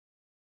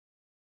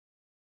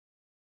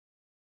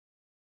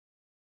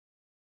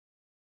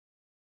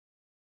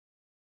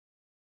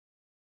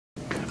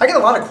I get a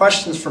lot of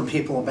questions from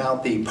people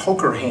about the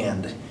poker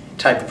hand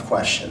type of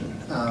question.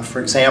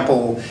 For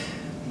example,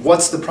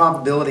 what's the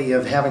probability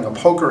of having a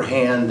poker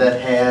hand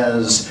that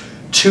has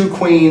 2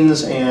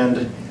 queens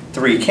and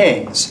 3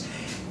 kings?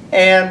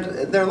 And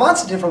there are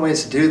lots of different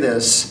ways to do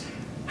this.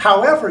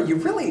 However, you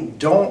really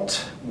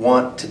don't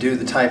want to do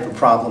the type of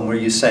problem where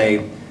you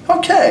say,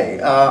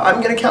 okay,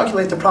 I'm going to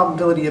calculate the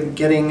probability of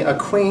getting a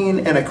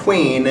queen, and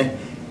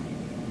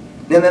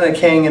then a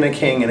king and a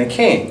king and a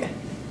king.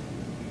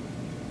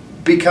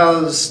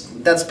 Because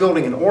that's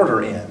building an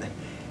order in.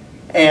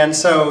 And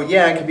so,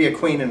 yeah, it could be a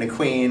queen and a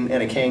king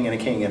and a king and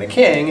a king and a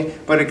king,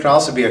 but it could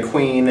also be a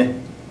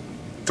queen,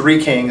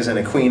 3 kings, and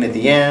a queen at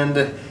the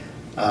end.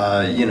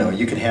 You know,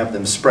 you could have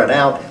them spread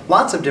out.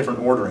 Lots of different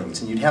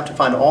orderings, and you'd have to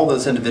find all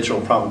those individual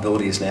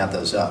probabilities and add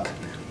those up.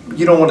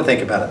 You don't want to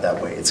think about it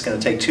that way. It's going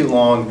to take too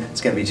long. It's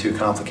going to be too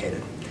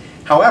complicated.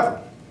 However,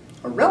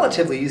 a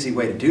relatively easy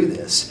way to do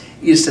this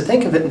is to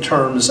think of it in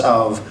terms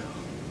of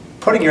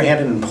putting your hand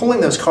in and pulling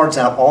those cards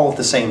out all at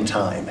the same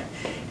time.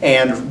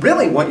 And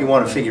really what you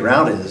want to figure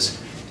out is,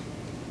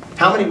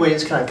 how many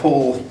ways can I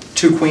pull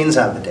 2 queens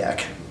out of the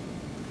deck?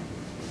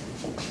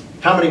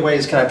 How many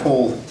ways can I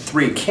pull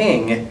 3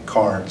 king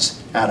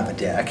cards out of a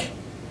deck?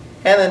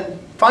 And then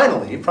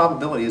finally,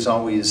 probability is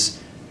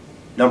always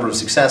number of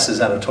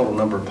successes out of total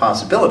number of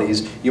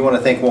possibilities. You want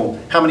to think, well,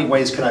 how many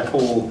ways can I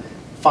pull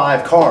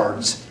 5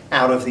 cards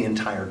out of the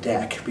entire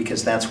deck?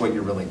 Because that's what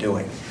you're really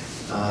doing.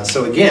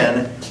 So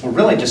again, we're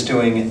really just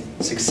doing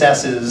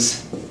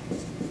successes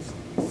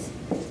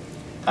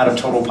out of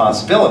total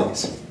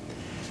possibilities.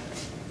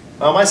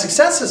 My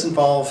successes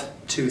involve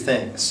 2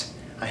 things.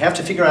 I have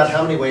to figure out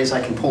how many ways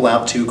I can pull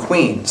out 2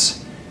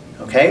 queens.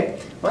 Okay?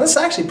 Well, this is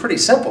actually pretty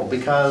simple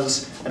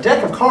because a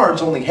deck of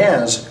cards only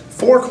has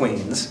 4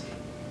 queens.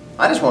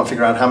 I just want to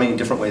figure out how many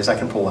different ways I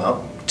can pull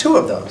out 2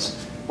 of those.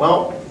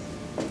 Well,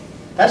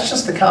 that's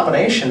just the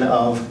combination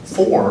of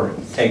 4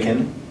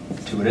 taken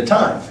 2 at a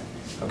time.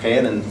 Okay,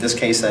 and in this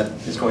case that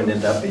is going to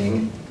end up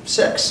being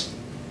 6.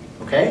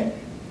 Okay?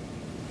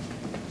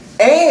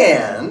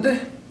 And,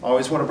 I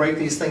always want to break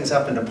these things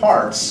up into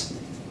parts,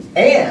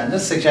 and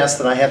suggest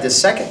that I have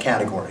this second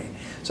category.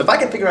 So if I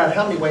can figure out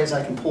how many ways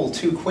I can pull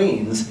 2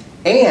 queens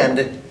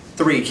and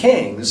 3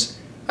 kings,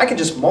 I can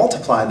just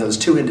multiply those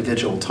 2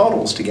 individual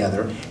totals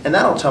together, and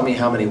that'll tell me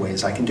how many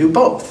ways I can do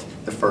both,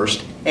 the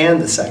first and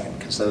the second,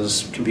 because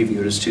those can be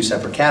viewed as 2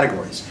 separate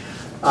categories.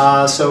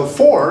 So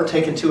 4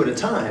 taken 2 at a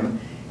time.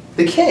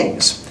 The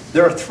kings.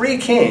 There are 3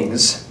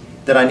 kings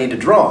that I need to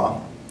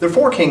draw. There are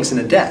 4 kings in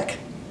a deck.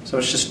 So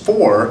it's just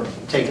 4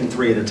 taken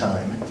 3 at a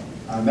time.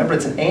 Remember,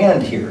 it's an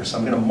and here, so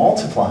I'm going to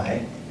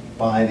multiply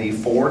by the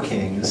 4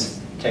 kings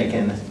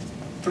taken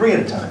 3 at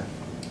a time.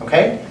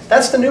 Okay?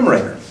 That's the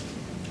numerator.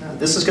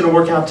 This is going to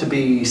work out to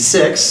be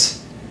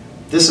 6.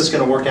 This is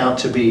going to work out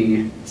to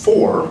be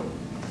 4.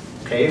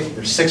 Okay?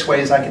 There's 6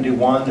 ways I can do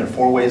one. There are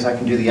 4 ways I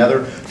can do the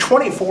other.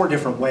 24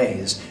 different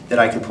ways that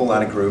I can pull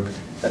out a group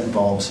that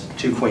involves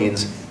 2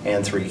 queens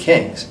and 3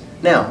 kings.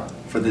 Now,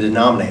 for the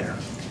denominator.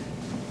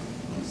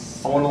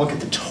 I want to look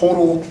at the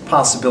total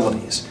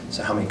possibilities.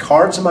 So how many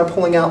cards am I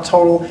pulling out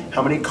total?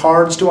 How many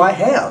cards do I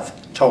have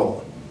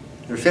total?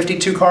 There are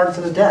 52 cards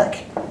in the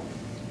deck.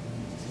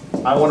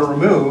 I want to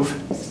remove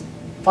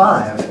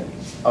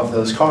 5 of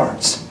those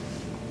cards.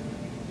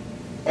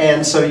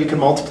 And so you can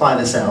multiply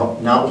this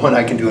out, not one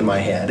I can do in my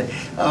head,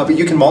 but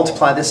you can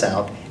multiply this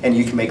out and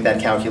you can make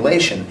that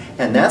calculation.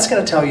 And that's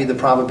going to tell you the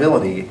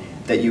probability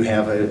that you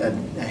have a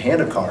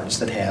hand of cards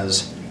that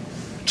has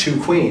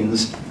 2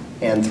 queens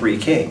and 3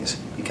 kings,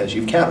 because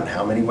you've counted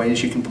how many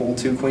ways you can pull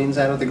 2 queens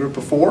out of the group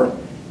of 4,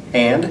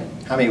 and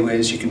how many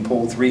ways you can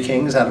pull 3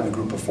 kings out of a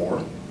group of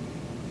 4.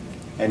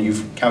 And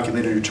you've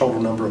calculated your total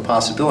number of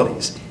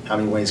possibilities. How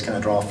many ways can I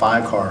draw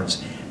 5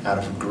 cards out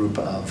of a group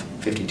of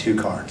 52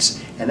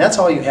 cards? And that's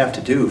all you have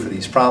to do for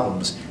these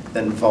problems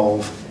that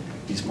involve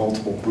these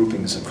multiple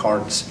groupings of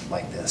cards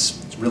like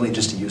this. It's really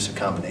just a use of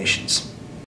combinations.